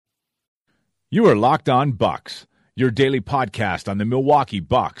You are Locked On Bucks, your daily podcast on the Milwaukee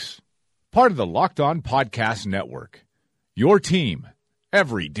Bucks. Part of the Locked On Podcast Network. Your team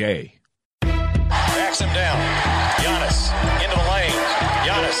every day. Backs him down. Giannis into the lane.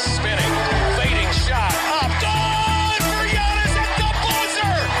 Giannis spinning. Fading shot. Up. Good for Giannis at the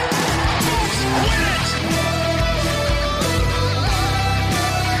buzzer. Win it.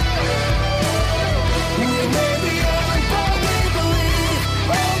 We may be young, but we believe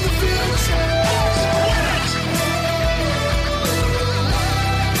on the future. Win it.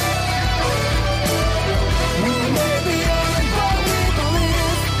 We may be young, but we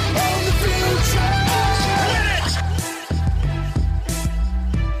believe on the future.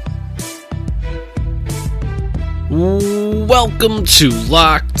 Welcome to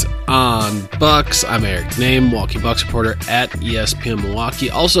Locked On Bucks. I'm Eric Name, Milwaukee Bucks reporter at ESPN Milwaukee.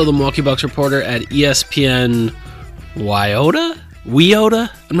 Also the Milwaukee Bucks reporter at ESPN Wyoda?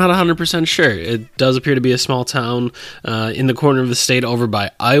 I'm not 100% sure. It does appear to be a small town in the corner of the state over by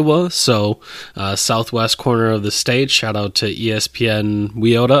Iowa, so southwest corner of the state. Shout out to ESPN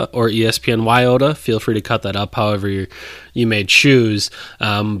Wyoda or ESPN Wyoda. Feel free to cut that up however you may choose,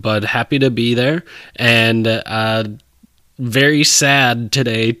 but happy to be there, and very sad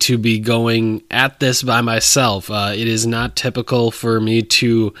today to be going at this by myself. It is not typical for me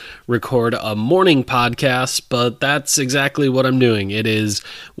to record a morning podcast, but that's exactly what I'm doing. It is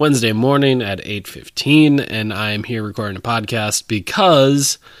Wednesday morning at 8:15, and I'm here recording a podcast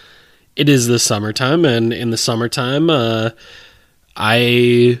because it is the summertime, and in the summertime,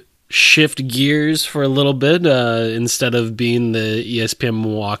 I shift gears for a little bit. Instead of being the ESPN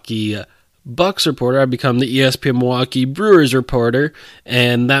Milwaukee Bucks reporter, I become the ESPN Milwaukee Brewers reporter,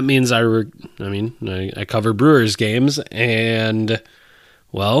 and that means I cover Brewers games, and,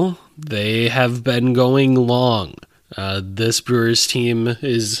 well, they have been going long. This Brewers team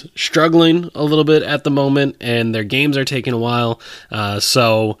is struggling a little bit at the moment, and their games are taking a while,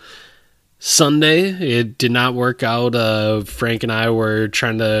 so Sunday, it did not work out. Frank and I were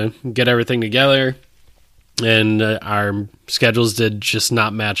trying to get everything together, and our schedules did just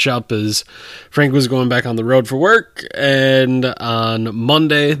not match up as Frank was going back on the road for work. And on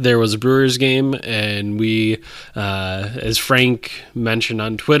Monday, there was a Brewers game, and we, as Frank mentioned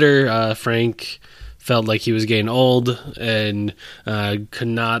on Twitter, Frank felt like he was getting old and could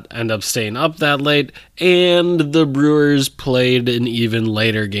not end up staying up that late. And the Brewers played an even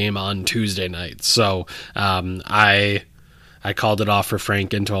later game on Tuesday night. So I called it off for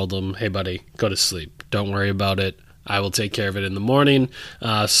Frank and told him, hey, buddy, go to sleep. Don't worry about it. I will take care of it in the morning.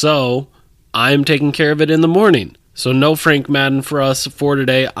 So I'm taking care of it in the morning. So no Frank Madden for us for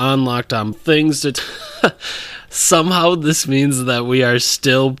today on Locked On Things. Somehow this means that we are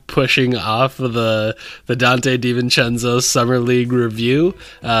still pushing off the Dante DiVincenzo Summer League review.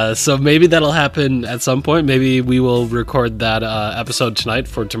 So maybe that'll happen at some point. Maybe we will record that episode tonight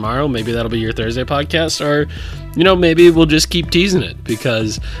for tomorrow. Maybe that'll be your Thursday podcast. Or, maybe we'll just keep teasing it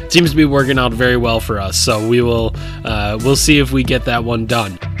because it seems to be working out very well for us. So we'll see if we get that one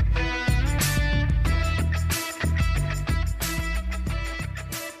done.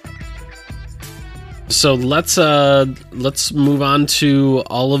 So let's move on to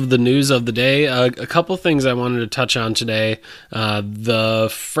all of the news of the day. A couple things I wanted to touch on today. The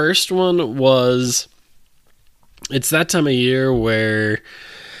first one was, it's that time of year where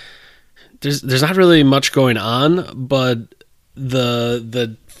there's not really much going on, but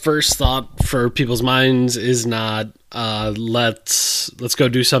the first thought for people's minds is not let's go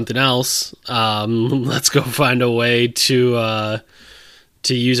do something else. Let's go find a way to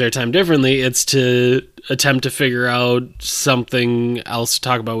use our time differently. It's to attempt to figure out something else to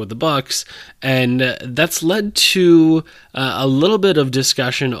talk about with the Bucks, and that's led to a little bit of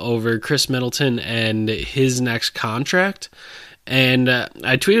discussion over Chris Middleton and his next contract. And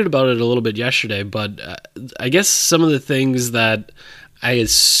I tweeted about it a little bit yesterday, but I guess some of the things that I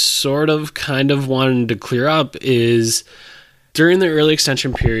sort of kind of wanted to clear up is during the early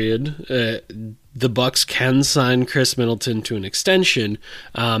extension period, the Bucks can sign Chris Middleton to an extension.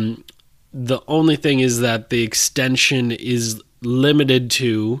 The only thing is that the extension is limited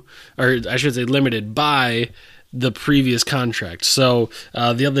to, or I should say limited by, the previous contract. So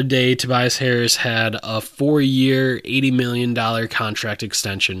the other day, Tobias Harris had a 4-year, $80 million contract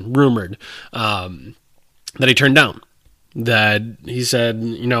extension, rumored, that he turned down. That he said,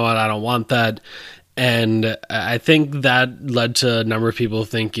 you know what, I don't want that. And I think that led to a number of people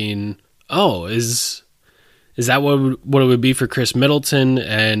thinking, oh, is Is that what it would be for Chris Middleton?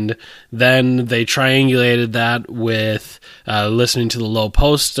 And then they triangulated that with listening to the Low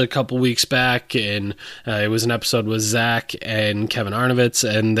Post a couple weeks back, and it was an episode with Zach and Kevin Arnovitz,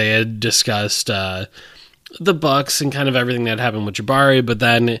 and they had discussed the Bucks and kind of everything that happened with Jabari, but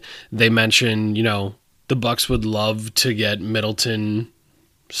then they mentioned, the Bucks would love to get Middleton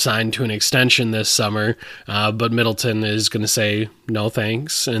signed to an extension this summer, but Middleton is going to say no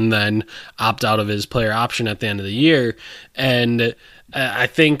thanks and then opt out of his player option at the end of the year. And I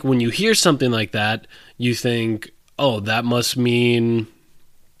think when you hear something like that, you think, oh, that must mean,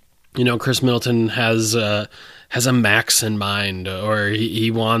 Chris Middleton has a max in mind, or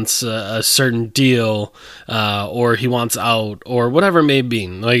he wants a certain deal, or he wants out, or whatever it may be.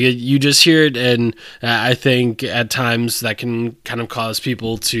 Like, you just hear it, and I think at times that can kind of cause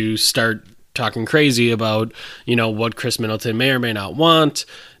people to start talking crazy about, what Chris Middleton may or may not want.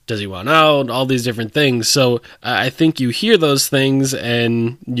 Does he want out? All these different things. So I think you hear those things,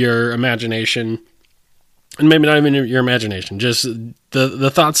 and your imagination, and maybe not even your imagination, just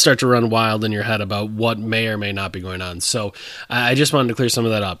the thoughts start to run wild in your head about what may or may not be going on. So I just wanted to clear some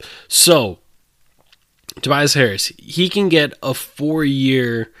of that up. So Tobias Harris, he can get a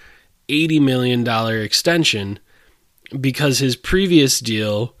 4-year, $80 million extension because his previous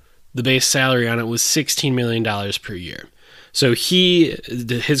deal, the base salary on it was $16 million per year. So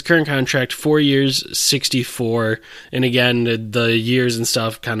his current contract, 4 years, 64, and again, the years and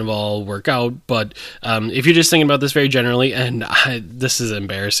stuff kind of all work out, but if you're just thinking about this very generally, and this is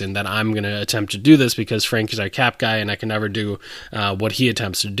embarrassing that I'm going to attempt to do this because Frank is our cap guy, and I can never do what he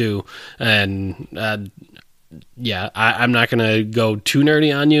attempts to do, and I'm not going to go too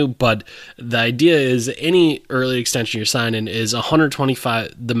nerdy on you, but the idea is any early extension you're signing is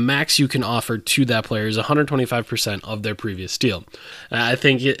 125. The max you can offer to that player is 125% of their previous deal. I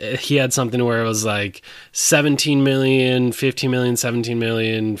think he had something where it was like 17 million, 15 million, 17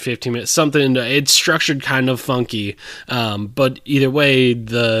 million, 15 million, something. It's structured kind of funky, but either way,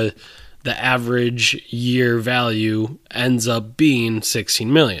 the average year value ends up being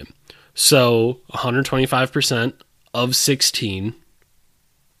 16 million. So 125% of 16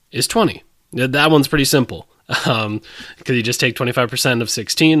 is 20. That one's pretty simple. Because you just take 25% of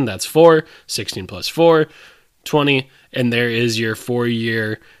 16, that's 4, 16 plus 4, 20, and there is your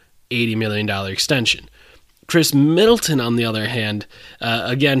 4-year, $80 million extension. Chris Middleton, on the other hand,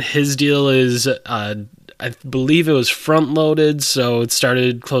 again, his deal is, I believe it was front-loaded, so it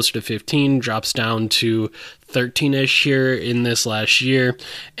started closer to 15, drops down to 13-ish here in this last year.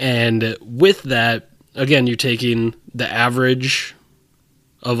 And with that, again, you're taking the average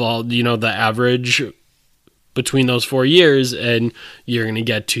of all, the average between those 4 years, and you're going to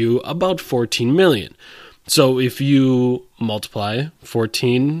get to about 14 million. So if you multiply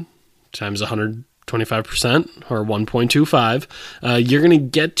 14 times 125% or 1.25, you're going to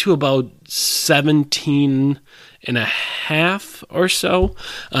get to about 17 and a half or so.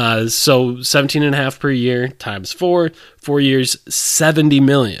 So 17 and a half per year times 4 years, 70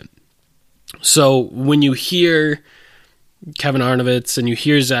 million. So when you hear Kevin Arnovitz and you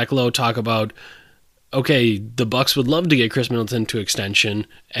hear Zach Lowe talk about, okay, the Bucks would love to get Chris Middleton to extension,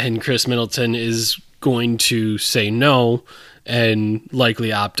 and Chris Middleton is going to say no and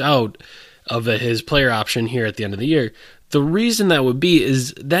likely opt out of his player option here at the end of the year. The reason that would be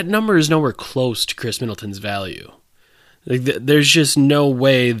is that number is nowhere close to Chris Middleton's value. Like, there's just no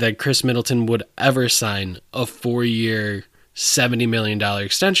way that Chris Middleton would ever sign a 4-year, $70 million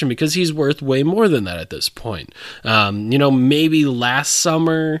extension because he's worth way more than that at this point. Maybe last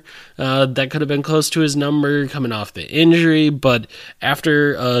summer that could have been close to his number coming off the injury, but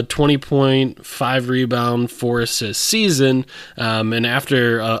after a 20.5 rebound, 4 assist season, and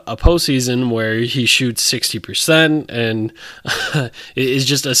after a postseason where he shoots 60% and is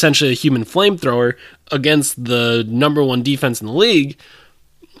just essentially a human flamethrower against the number one defense in the league,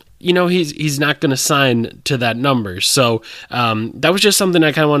 he's not going to sign to that number. So that was just something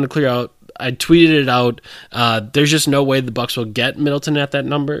I kind of wanted to clear out. I tweeted it out. There's just no way the Bucks will get Middleton at that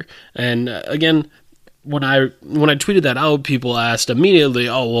number. And again, when I tweeted that out, people asked immediately,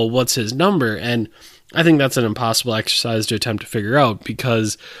 "Oh, well, what's his number?" And I think that's an impossible exercise to attempt to figure out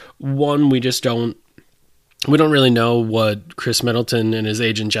because one, we don't really know what Chris Middleton and his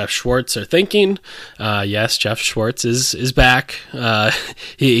agent Jeff Schwartz are thinking. Yes, Jeff Schwartz is back.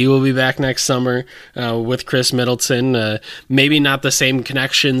 He will be back next summer with Chris Middleton. Maybe not the same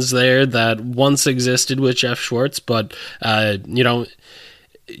connections there that once existed with Jeff Schwartz, but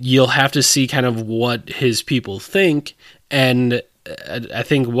you'll have to see kind of what his people think. And I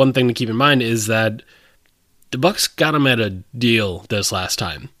think one thing to keep in mind is that the Bucks got him at a deal this last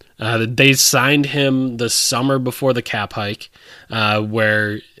time. They signed him the summer before the cap hike,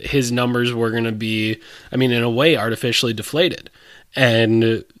 where his numbers were going to be, in a way, artificially deflated.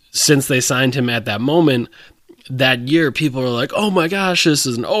 And since they signed him at that moment, that year, people were like, oh my gosh, this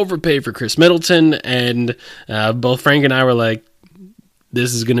is an overpay for Chris Middleton. And both Frank and I were like,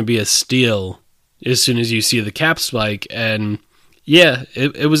 this is going to be a steal as soon as you see the cap spike. And yeah,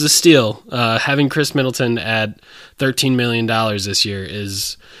 it was a steal. Having Chris Middleton at $13 million this year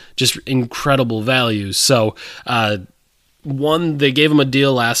is just incredible value. So, one, they gave him a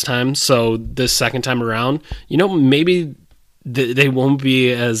deal last time. So this second time around, maybe they won't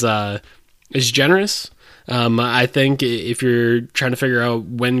be as generous. I think if you're trying to figure out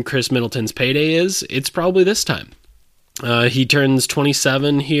when Chris Middleton's payday is, it's probably this time. He turns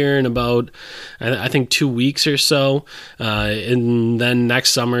 27 here in about, I think, 2 weeks or so, and then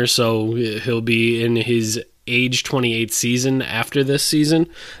next summer, so he'll be in his age 28 season after this season.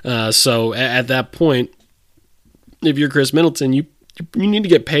 So at that point, if you're Chris Middleton, you need to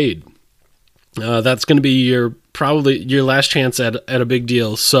get paid. That's going to be probably your last chance at a big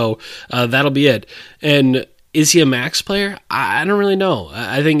deal. So that'll be it. And is he a max player? I don't really know.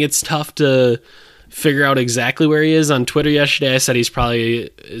 I think it's tough to figure out exactly where he is. On Twitter yesterday, I said he's probably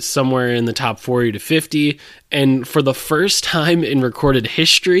somewhere in the top 40 to 50. And for the first time in recorded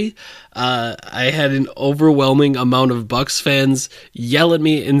history, I had an overwhelming amount of Bucks fans yell at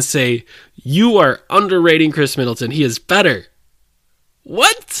me and say, "You are underrating Chris Middleton. He is better."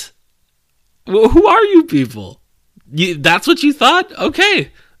 What? Well, who are you people? That's what you thought?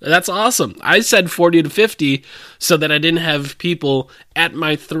 Okay. That's awesome. I said 40 to 50 so that I didn't have people at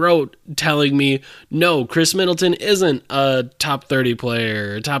my throat telling me, no, Chris Middleton isn't a top 30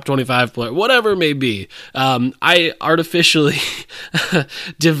 player, a top 25 player, whatever it may be. I artificially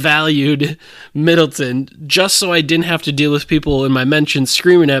devalued Middleton just so I didn't have to deal with people in my mentions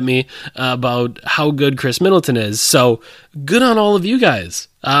screaming at me about how good Chris Middleton is. So good on all of you guys.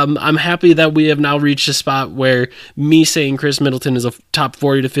 I'm happy that we have now reached a spot where me saying Chris Middleton is a top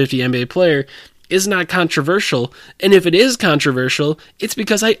 40 to 50 NBA player is not controversial. And if it is controversial, it's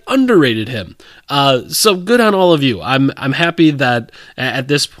because I underrated him. So good on all of you. I'm happy that at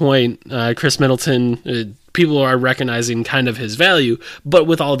this point, Chris Middleton, people are recognizing kind of his value. But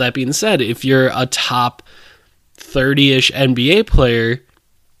with all that being said, if you're a top 30-ish NBA player,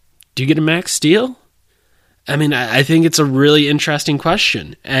 do you get a max deal? I think it's a really interesting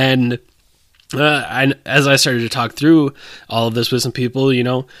question. And as I started to talk through all of this with some people,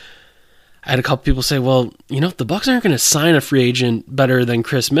 I had a couple people say, well, the Bucks aren't going to sign a free agent better than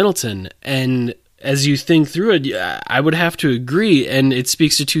Chris Middleton. And as you think through it, I would have to agree. And it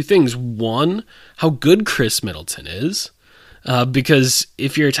speaks to two things. One, how good Chris Middleton is. Because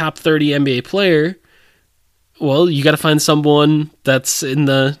if you're a top 30 NBA player, well, you got to find someone that's in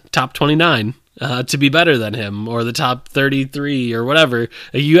the top 29. To be better than him, or the top 33 or whatever.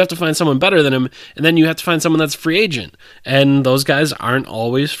 You have to find someone better than him, and then you have to find someone that's free agent. And those guys aren't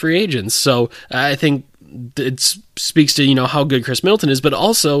always free agents. So I think it speaks to, how good Chris Middleton is, but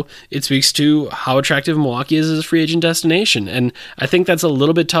also it speaks to how attractive Milwaukee is as a free agent destination. And I think that's a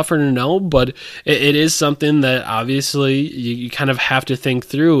little bit tougher to know, but it is something that obviously you kind of have to think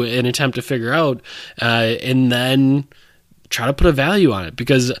through and attempt to figure out, and then try to put a value on it.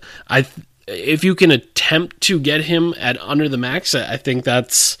 Because if you can attempt to get him at under the max, I think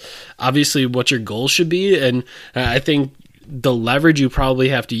that's obviously what your goal should be. And I think the leverage you probably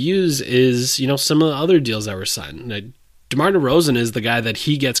have to use is, some of the other deals that were signed. DeMar DeRozan is the guy that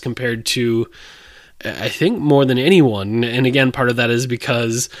he gets compared to, I think, more than anyone. And again, part of that is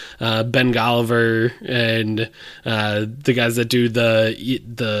because Ben Golliver and the guys that do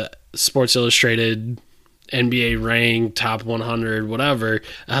the Sports Illustrated NBA rank, top 100, whatever,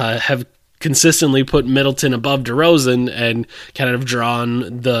 have consistently put Middleton above DeRozan and kind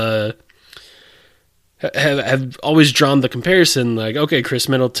of have always drawn the comparison, like, okay, Chris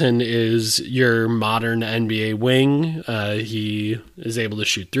Middleton is your modern NBA wing. He is able to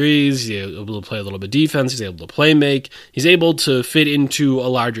shoot threes. He's able to play a little bit of defense. He's able to play make. He's able to fit into a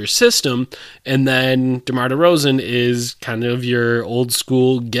larger system. And then DeMar DeRozan is kind of your old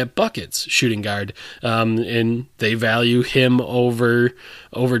school get buckets shooting guard. And they value him over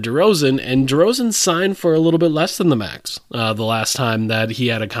DeRozan. And DeRozan signed for a little bit less than the max the last time that he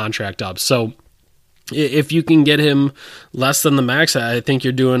had a contract up. So if you can get him less than the max, I think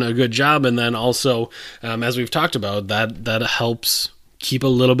you're doing a good job. And then also, as we've talked about, that helps keep a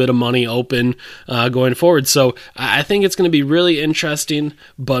little bit of money open going forward. So I think it's going to be really interesting.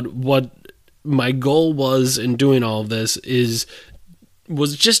 But what my goal was in doing all of this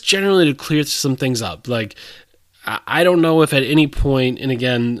was just generally to clear some things up. Like, I don't know if at any point, and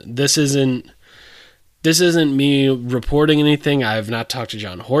again, this isn't me reporting anything. I've not talked to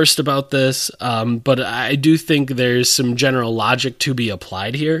John Horst about this, but I do think there's some general logic to be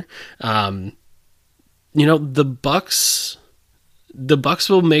applied here. The Bucks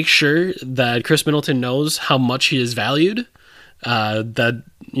will make sure that Chris Middleton knows how much he is valued, that,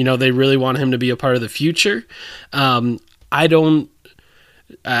 they really want him to be a part of the future.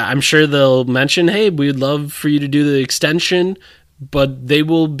 I'm sure they'll mention, hey, we'd love for you to do the extension, but they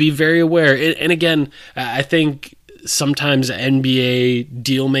will be very aware. And again, I think sometimes NBA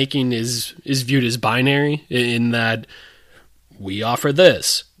deal making is viewed as binary, in that we offer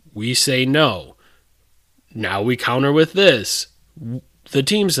this, we say no, now we counter with this, the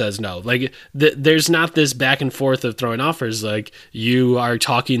team says no. Like, there's not this back and forth of throwing offers. Like, you are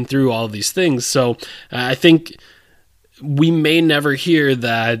talking through all of these things. So I think we may never hear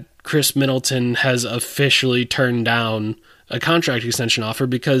that Chris Middleton has officially turned down a contract extension offer,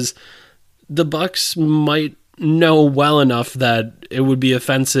 because the Bucks might know well enough that it would be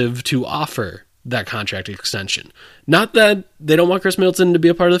offensive to offer that contract extension. Not that they don't want Chris Middleton to be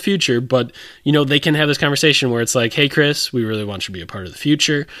a part of the future, but they can have this conversation where it's like, hey Chris, we really want you to be a part of the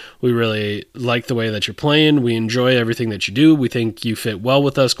future. We really like the way that you're playing. We enjoy everything that you do. We think you fit well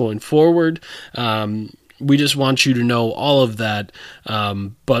with us going forward. We just want you to know all of that.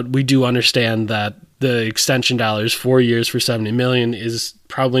 But we do understand that the extension dollars, 4 years for $70 million, is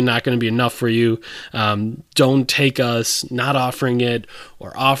probably not going to be enough for you. Don't take us not offering it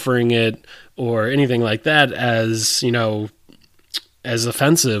or offering it or anything like that as, as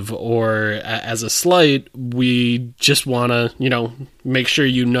offensive or as a slight. We just want to, make sure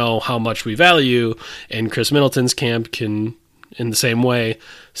you know how much we value. And Chris Middleton's camp can, in the same way,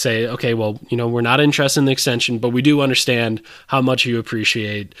 say, okay, well, we're not interested in the extension, but we do understand how much you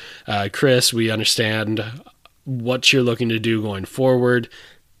appreciate Chris. We understand what you're looking to do going forward.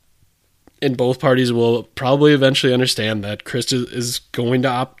 And both parties will probably eventually understand that Chris is going to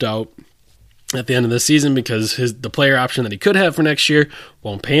opt out at the end of the season, because the player option that he could have for next year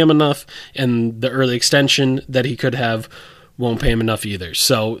won't pay him enough, and the early extension that he could have won't pay him enough either.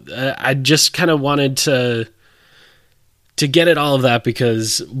 So I just kind of wanted to get at all of that,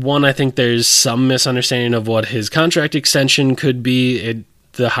 because one, I think there's some misunderstanding of what his contract extension could be.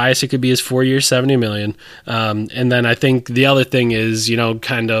 The highest it could be is 4 years, $70 million. And then I think the other thing is,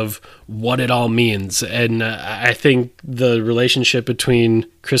 kind of what it all means. And I think the relationship between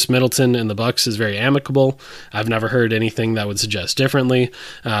Chris Middleton and the Bucks is very amicable. I've never heard anything that would suggest differently.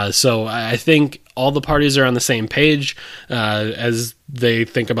 So I think all the parties are on the same page as they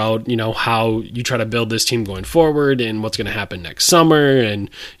think about, how you try to build this team going forward and what's going to happen next summer, and,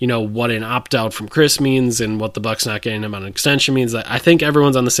 what an opt-out from Chris means and what the Bucks not getting him on an extension means. I think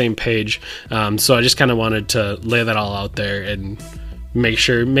everyone's on the same page. So I just kind of wanted to lay that all out there and make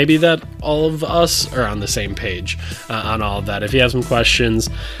sure maybe that all of us are on the same page on all of that. If you have some questions,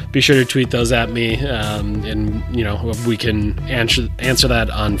 be sure to tweet those at me, and we can answer that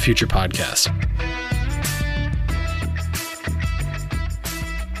on future podcasts.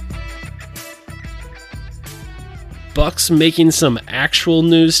 Bucks making some actual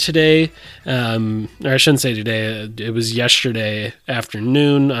news today. Or I shouldn't say today, it was yesterday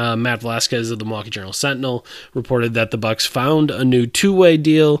afternoon. Matt Velasquez of the Milwaukee Journal-Sentinel reported that the Bucks found a new two-way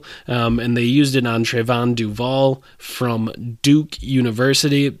deal, and they used it on Trevon Duval from Duke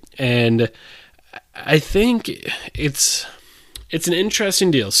University. And I think it's an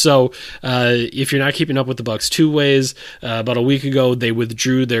interesting deal. So if you're not keeping up with the Bucks two ways, about a week ago, they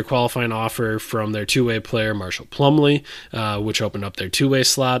withdrew their qualifying offer from their two-way player, Marshall Plumlee, which opened up their two-way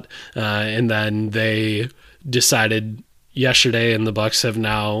slot. And then they decided yesterday, and the Bucks have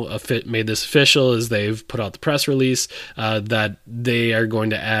now made this official, as they've put out the press release, that they are going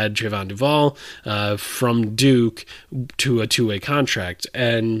to add Trevon Duval from Duke to a two-way contract.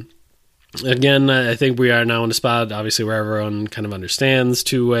 And again, I think we are now in a spot, obviously, where everyone kind of understands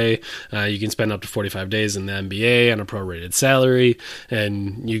two-way. You can spend up to 45 days in the NBA on a prorated salary,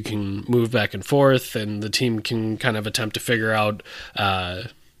 and you can move back and forth, and the team can kind of attempt to figure out, how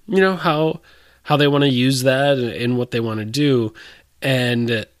they want to use that and what they want to do.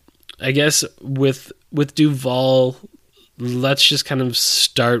 And I guess with Duval, let's just kind of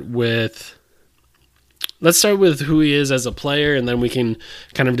start with who he is as a player, and then we can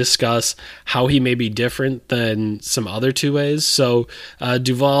kind of discuss how he may be different than some other two-ways. So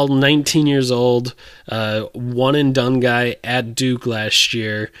Duval, 19 years old, one-and-done guy at Duke last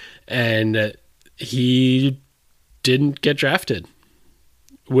year, and he didn't get drafted,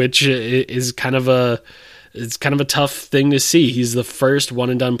 which is kind of it's kind of a tough thing to see. He's the first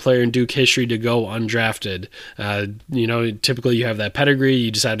one-and-done player in Duke history to go undrafted. Typically you have that pedigree.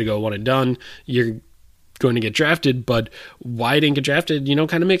 You decide to go one-and-done. You're going to get drafted, but why didn't get drafted,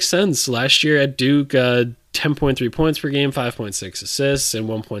 kind of makes sense. Last year at Duke, 10.3 points per game, 5.6 assists, and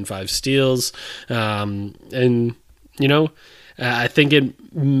 1.5 steals. I think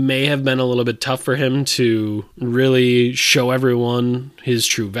it may have been a little bit tough for him to really show everyone his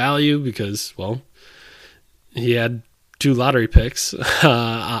true value because, well, he had 2 lottery picks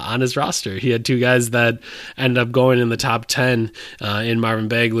on his roster. He had 2 guys that ended up going in the top 10 in Marvin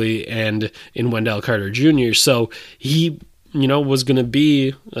Bagley and in Wendell Carter Jr. So he, was going to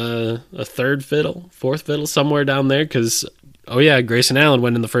be a third fiddle, fourth fiddle, somewhere down there because, Grayson Allen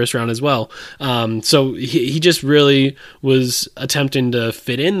went in the first round as well. So he just really was attempting to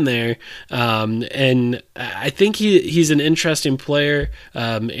fit in there. And I think he's an interesting player.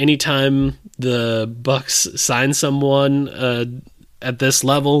 Anytime the Bucks sign someone at this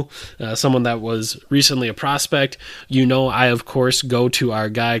level, someone that was recently a prospect, I, of course, go to our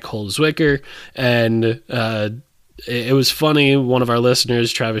guy, Cole Zwicker, and it was funny. One of our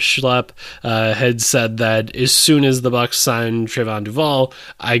listeners, Travis Schlepp, had said that as soon as the Bucks signed Trayvon Duval,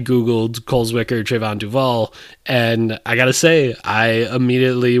 I Googled Cole Zwicker, Trayvon Duval, and I gotta say, I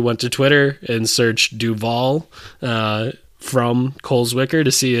immediately went to Twitter and searched Duval from Cole Zwicker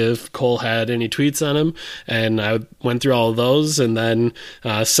to see if Cole had any tweets on him, and I went through all of those and then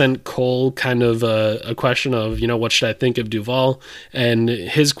sent Cole kind of a question of, what should I think of Duval, and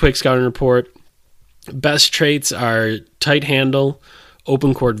his quick scouting report. Best traits are tight handle,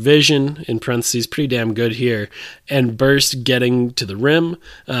 open court vision, in parentheses, pretty damn good here, and burst getting to the rim.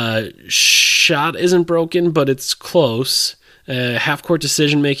 Shot isn't broken, but it's close. Half-court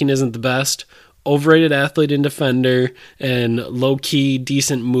decision-making isn't the best. Overrated athlete and defender, and low-key,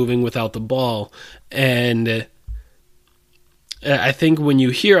 decent moving without the ball. And I think when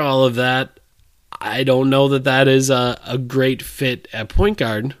you hear all of that, I don't know that is a great fit at point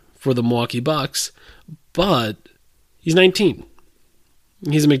guard for the Milwaukee Bucks. But he's 19.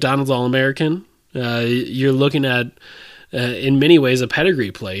 He's a McDonald's All-American. You're looking at, in many ways, a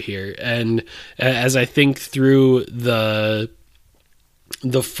pedigree play here. And as I think through the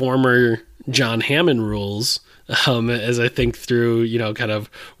former John Hammond rules, as I think through, kind of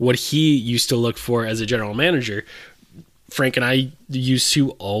what he used to look for as a general manager, Frank and I used to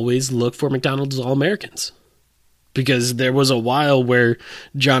always look for McDonald's All-Americans. Because there was a while where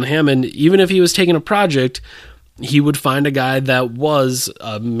John Hammond, even if he was taking a project, he would find a guy that was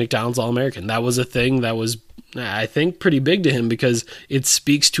a McDonald's All-American. That was a thing that was, I think, pretty big to him because it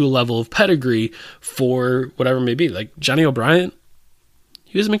speaks to a level of pedigree for whatever it may be. Like Johnny O'Brien,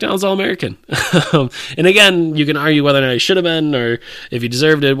 he was a McDonald's All-American. And again, you can argue whether or not he should have been or if he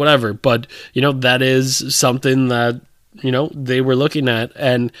deserved it, whatever. But, that is something that, they were looking at.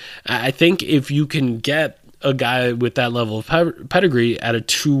 And I think if you can get a guy with that level of pedigree at a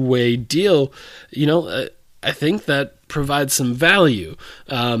 2-way deal, I think that provides some value.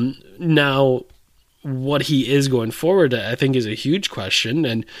 Now, what he is going forward, I think, is a huge question,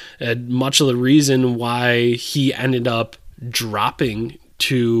 and much of the reason why he ended up dropping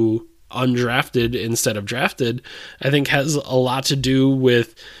to undrafted instead of drafted, I think has a lot to do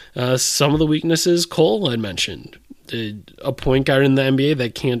with some of the weaknesses Cole had mentioned. A point guard in the NBA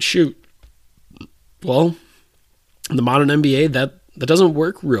that can't shoot. Well, the modern NBA, that doesn't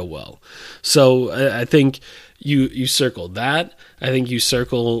work real well. So I think you circle that. I think you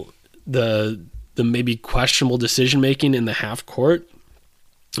circle the maybe questionable decision making in the half court.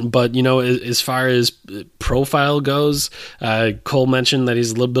 But as far as profile goes, Cole mentioned that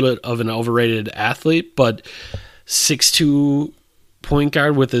he's a little bit of an overrated athlete, but 6'2" point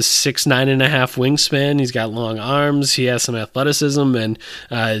guard with his 6'9.5" wingspan. He's got long arms. He has some athleticism, and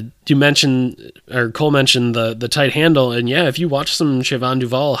Cole mentioned the tight handle. And yeah, if you watch some Trayvon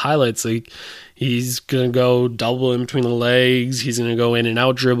Duval highlights, like he's gonna go double in between the legs. He's gonna go in and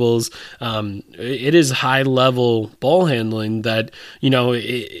out dribbles. It is high level ball handling that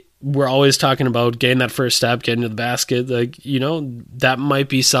we're always talking about getting that first step, getting to the basket. Like that might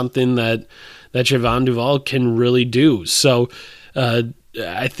be something that Trayvon Duval can really do. So.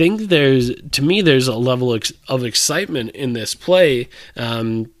 I think there's a level of excitement in this play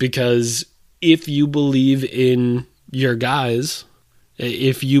because if you believe in your guys,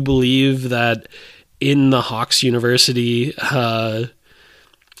 if you believe that in the Hawks University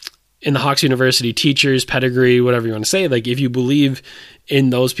teachers, pedigree, whatever you want to say, like if you believe in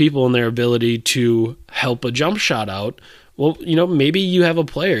those people and their ability to help a jump shot out, well, maybe you have a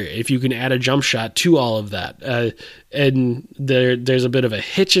player if you can add a jump shot to all of that. And there's a bit of a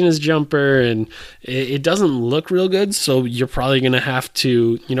hitch in his jumper, and it doesn't look real good. So you're probably going to have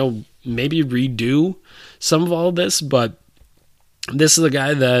to, maybe redo some of all this. But this is a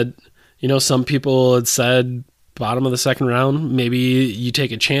guy that, some people had said bottom of the second round, maybe you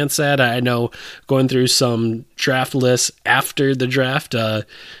take a chance at. I know going through some draft lists after the draft,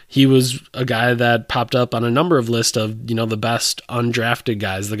 he was a guy that popped up on a number of lists of, the best undrafted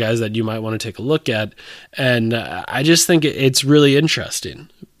guys, the guys that you might want to take a look at. And I just think it's really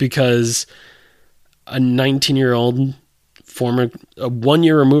interesting because a 19-year-old former 1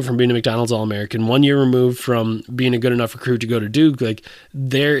 year removed from being a McDonald's All-American, 1 year removed from being a good enough recruit to go to Duke, like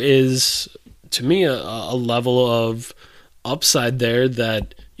there is, to me, a level of upside there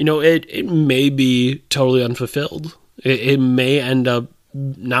that, it may be totally unfulfilled. It may end up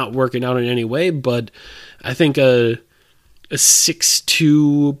not working out in any way, but I think a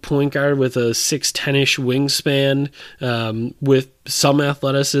 6'2" point guard with a 6'10"-ish wingspan, with some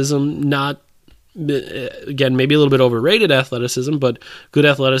athleticism, not, again, maybe a little bit overrated athleticism, but good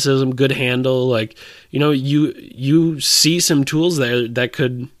athleticism, good handle. Like, you see some tools there that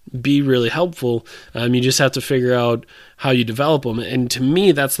could be really helpful. You just have to figure out how you develop them. And to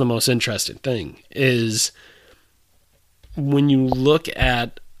me, that's the most interesting thing is when you look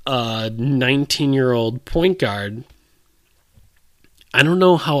at a 19-year-old point guard, I don't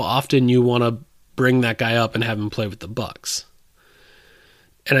know how often you want to bring that guy up and have him play with the Bucks.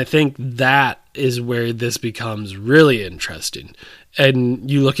 And I think that is where this becomes really interesting. And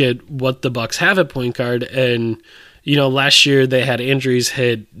you look at what the Bucks have at point guard, and last year they had injuries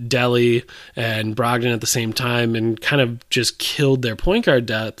hit Delly and Brogdon at the same time and kind of just killed their point guard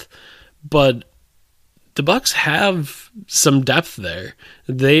depth. But the Bucks have some depth there.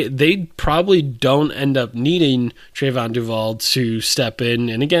 They probably don't end up needing Trayvon Duval to step in.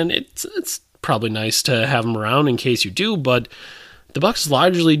 And again, it's probably nice to have him around in case you do, but the Bucks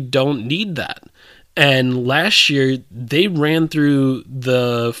largely don't need that. And last year, they ran through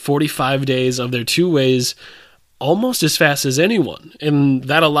the 45 days of their two-ways almost as fast as anyone. And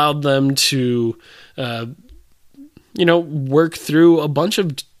that allowed them to, work through a bunch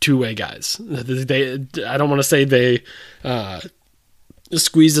of two-way guys. I don't want to say they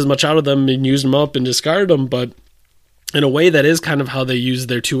squeezed as much out of them and used them up and discarded them, but in a way that is kind of how they use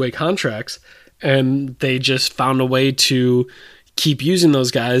their two-way contracts. And they just found a way to keep using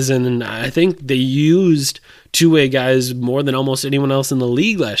those guys, and I think they used two-way guys more than almost anyone else in the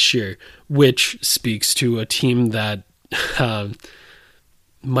league last year, which speaks to a team that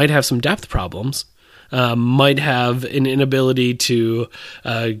might have some depth problems, might have an inability to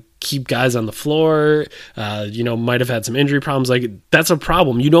keep guys on the floor, might have had some injury problems. Like, that's a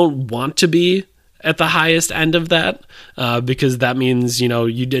problem. You don't want to be at the highest end of that, because that means,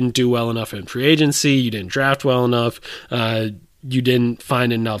 you didn't do well enough in free agency, you didn't draft well enough, you didn't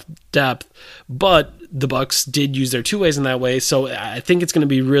find enough depth, but the Bucks did use their two-ways in that way. So I think it's going to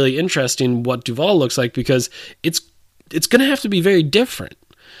be really interesting what Duval looks like, because it's going to have to be very different.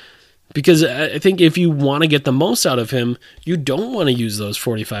 Because I think if you want to get the most out of him, you don't want to use those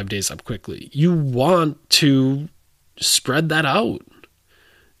 45 days up quickly. You want to spread that out.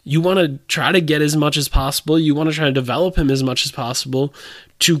 You want to try to get as much as possible. You want to try to develop him as much as possible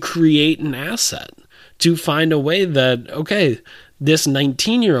to create an asset, to find a way that, okay, this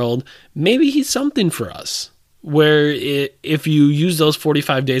 19-year-old, maybe he's something for us. Where if you use those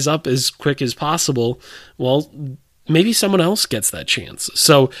 45 days up as quick as possible, well, maybe someone else gets that chance.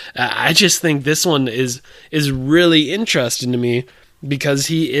 So I just think this one is really interesting to me, because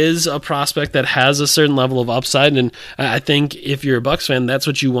he is a prospect that has a certain level of upside. And I think if you're a Bucks fan, that's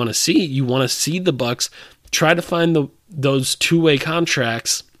what you want to see. You want to see the Bucks try to find those two-way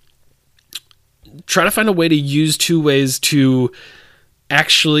contracts, try to find a way to use two ways to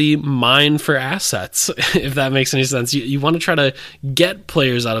actually mine for assets, if that makes any sense. You want to try to get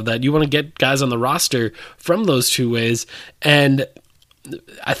players out of that. You want to get guys on the roster from those two ways. And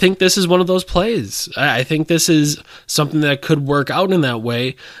I think this is one of those plays. I think this is something that could work out in that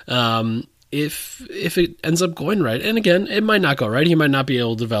way, if it ends up going right. And again, it might not go right. He might not be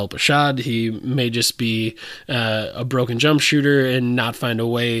able to develop a shot. He may just be a broken jump shooter and not find a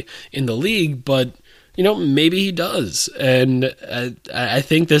way in the league. But maybe he does. And I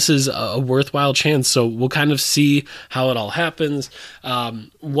think this is a worthwhile chance. So we'll kind of see how it all happens.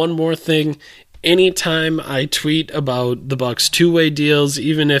 One more thing. Anytime I tweet about the Bucks two-way deals,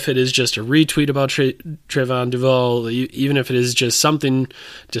 even if it is just a retweet about Trayvon Duval, even if it is just something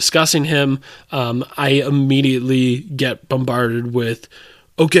discussing him, I immediately get bombarded with,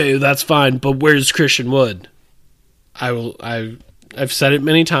 okay, that's fine, but where's Christian Wood? I've said it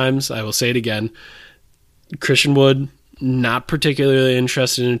many times. I will say it again. Christian Wood, not particularly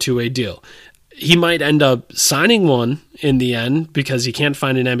interested in a two-way deal. He might end up signing one in the end because he can't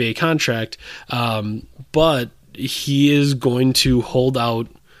find an NBA contract, but he is going to hold out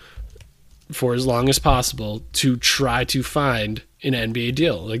for as long as possible to try to find an NBA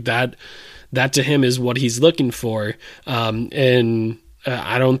deal. Like that to him is what he's looking for, and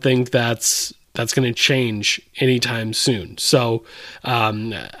I don't think that's going to change anytime soon. So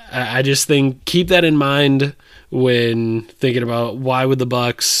I just think keep that in mind when thinking about why would the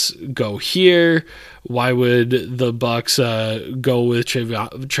Bucks go here? Why would the Bucks go with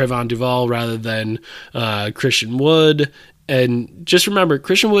Trevon Duval rather than Christian Wood? And just remember,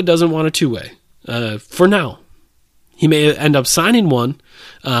 Christian Wood doesn't want a two-way for now. He may end up signing one,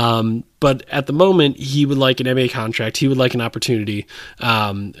 but at the moment, he would like an NBA contract. He would like an opportunity,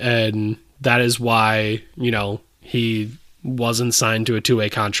 and that is why, he wasn't signed to a two-way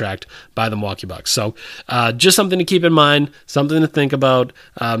contract by the Milwaukee Bucks. So just something to keep in mind, something to think about,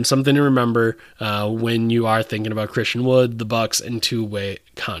 something to remember when you are thinking about Christian Wood, the Bucks, and two-way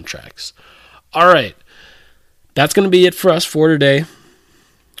contracts. All right. That's going to be it for us for today.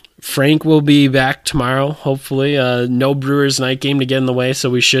 Frank will be back tomorrow, hopefully. No Brewers night game to get in the way, so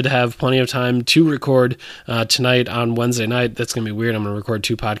we should have plenty of time to record tonight on Wednesday night. That's going to be weird. I'm going to record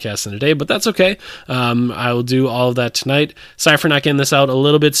 2 podcasts in a day, but that's okay. I will do all of that tonight. Sorry for not getting this out a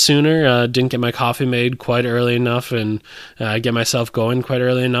little bit sooner. Didn't get my coffee made quite early enough and get myself going quite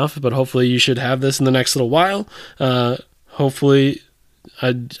early enough, but hopefully you should have this in the next little while. Hopefully...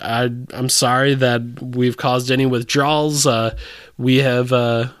 I'm sorry that we've caused any withdrawals. We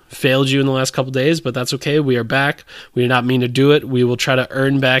have failed you in the last couple days, but that's okay. We are back. We did not mean to do it. We will try to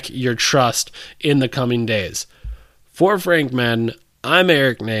earn back your trust in the coming days. For Frank Madden, I'm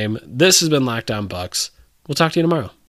Eric Name. This has been Locked On Bucks. We'll talk to you tomorrow.